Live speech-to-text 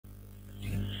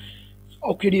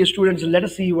Okay, dear students, let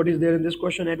us see what is there in this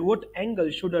question. At what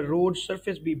angle should a road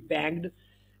surface be banked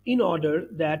in order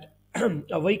that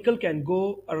a vehicle can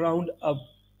go around a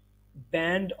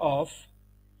band of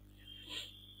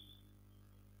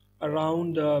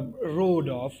around a road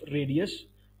of radius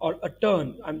or a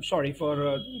turn? I'm sorry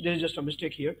for there's just a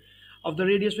mistake here, of the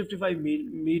radius 55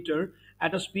 meter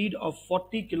at a speed of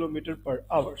 40 kilometer per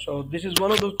hour. So this is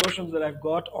one of those questions that I've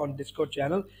got on Discord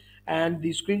channel, and the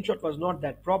screenshot was not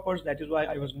that proper. That is why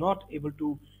I was not able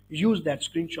to use that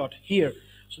screenshot here.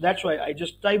 So that's why I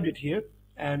just typed it here,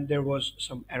 and there was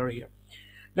some error here.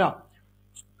 Now,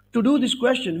 to do this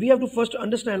question, we have to first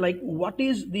understand like what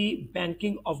is the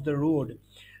banking of the road.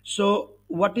 So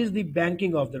what is the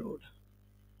banking of the road?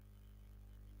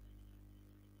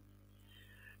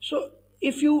 So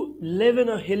if you live in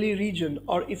a hilly region,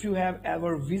 or if you have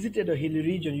ever visited a hilly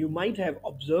region, you might have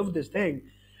observed this thing,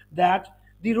 that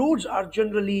the roads are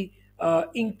generally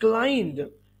inclined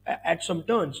at some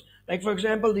turns. Like for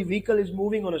example, the vehicle is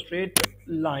moving on a straight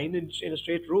line in a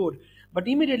straight road, but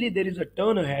immediately there is a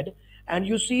turn ahead, and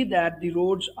you see that the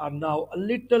roads are now a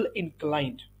little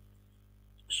inclined.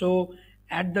 So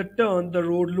at the turn, the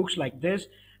road looks like this,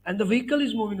 and the vehicle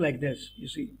is moving like this. You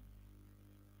see,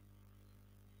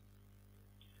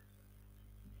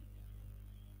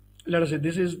 let us say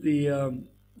this is the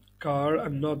car.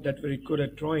 I'm not that very good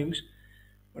at drawings,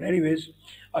 but anyways,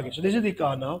 okay. So this is the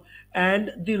car now,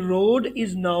 and the road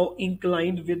is now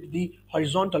inclined with the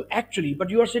horizontal actually. But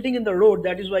you are sitting in the road.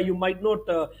 That is why you might not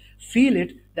feel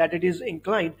it that it is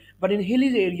inclined. But in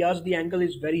hilly areas, the angle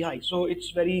is very high, so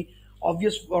it's very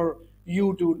obvious for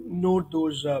you to note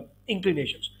those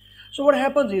inclinations. So what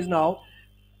happens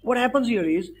here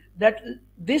is that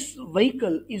this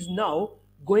vehicle is now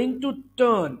going to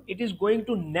turn. It is going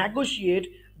to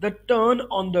negotiate the turn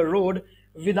on the road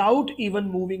without even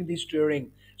moving the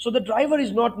steering. So the driver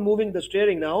is not moving the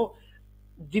steering now.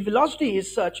 The velocity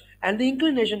is such and the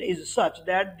inclination is such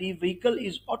that the vehicle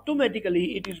is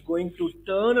automatically, it is going to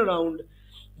turn around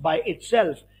by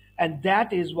itself, and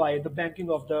that is why the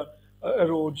banking of the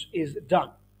roads is done.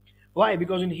 Why?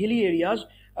 Because in hilly areas,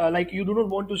 like you do not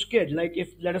want to skid. Like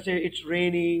if let us say it's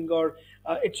raining, or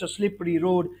it's a slippery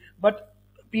road, but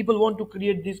people want to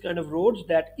create these kind of roads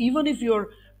that even if your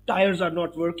tires are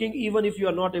not working, even if you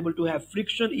are not able to have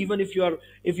friction, even if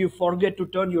you forget to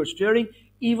turn your steering,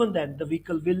 even then the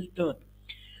vehicle will turn.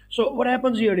 So what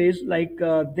happens here is like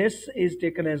this is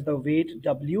taken as the weight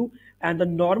W, and the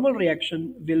normal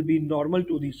reaction will be normal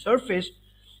to the surface,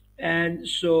 and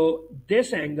so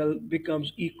this angle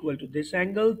becomes equal to this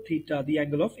angle theta, the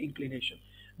angle of inclination.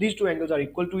 These two angles are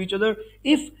equal to each other.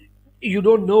 If you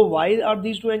don't know why are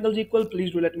these two angles equal,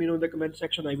 please do let me know in the comment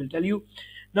section. I will tell you.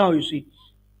 Now you see,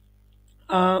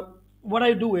 uh, what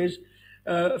I do is,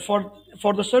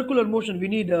 for the circular motion we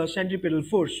need a centripetal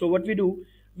force. So what we do,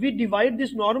 we divide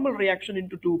this normal reaction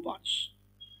into two parts,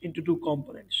 into two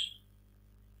components.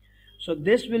 So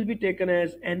this will be taken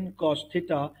as n cos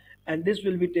theta, and this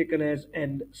will be taken as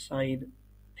n sine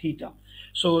theta.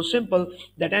 So simple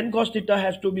that n cos theta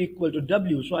has to be equal to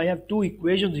W. So I have two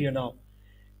equations here now.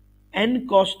 N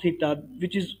cos theta,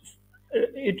 which is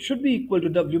it should be equal to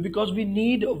W, because we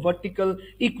need vertical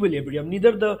equilibrium.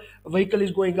 Neither the vehicle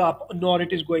is going up nor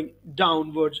it is going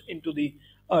downwards into the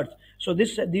earth. So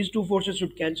these two forces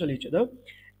should cancel each other,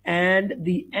 and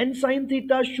the n sine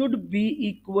theta should be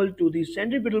equal to the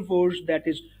centripetal force that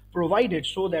is provided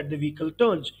so that the vehicle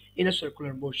turns in a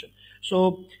circular motion.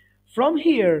 So from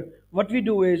here, what we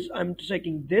do is I'm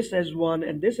taking this as 1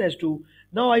 and this as 2.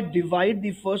 Now I divide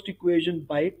the first equation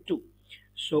by 2.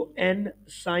 So n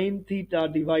sine theta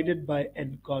divided by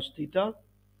n cos theta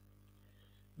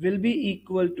will be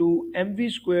equal to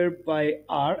mv square by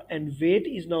r, and weight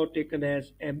is now taken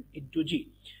as m into g.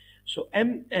 So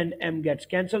m and m gets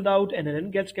cancelled out, and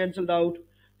n gets cancelled out.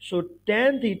 So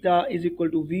tan theta is equal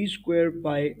to v square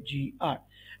by gr.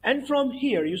 And from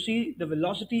here, you see the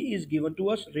velocity is given to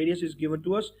us, radius is given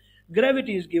to us,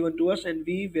 gravity is given to us, and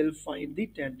we will find the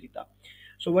tan theta.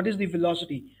 So what is the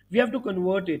velocity? We have to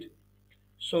convert it.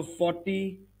 So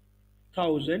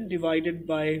 40,000 divided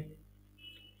by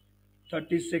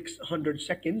 3600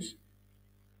 seconds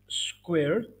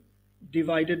square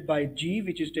divided by g,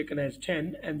 which is taken as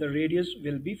 10, and the radius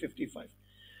will be 55.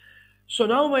 So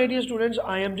now, my dear students,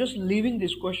 I am just leaving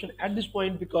this question at this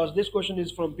point because this question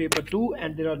is from paper 2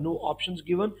 and there are no options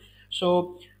given.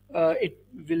 So it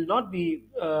will not be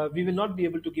we will not be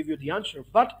able to give you the answer,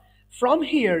 but from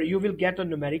here you will get a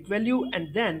numeric value,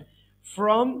 and then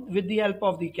from with the help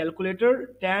of the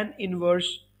calculator, tan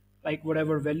inverse, like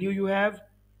whatever value you have,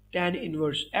 tan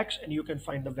inverse x, and you can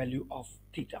find the value of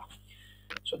theta.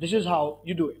 So this is how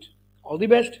you do it. All the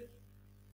best.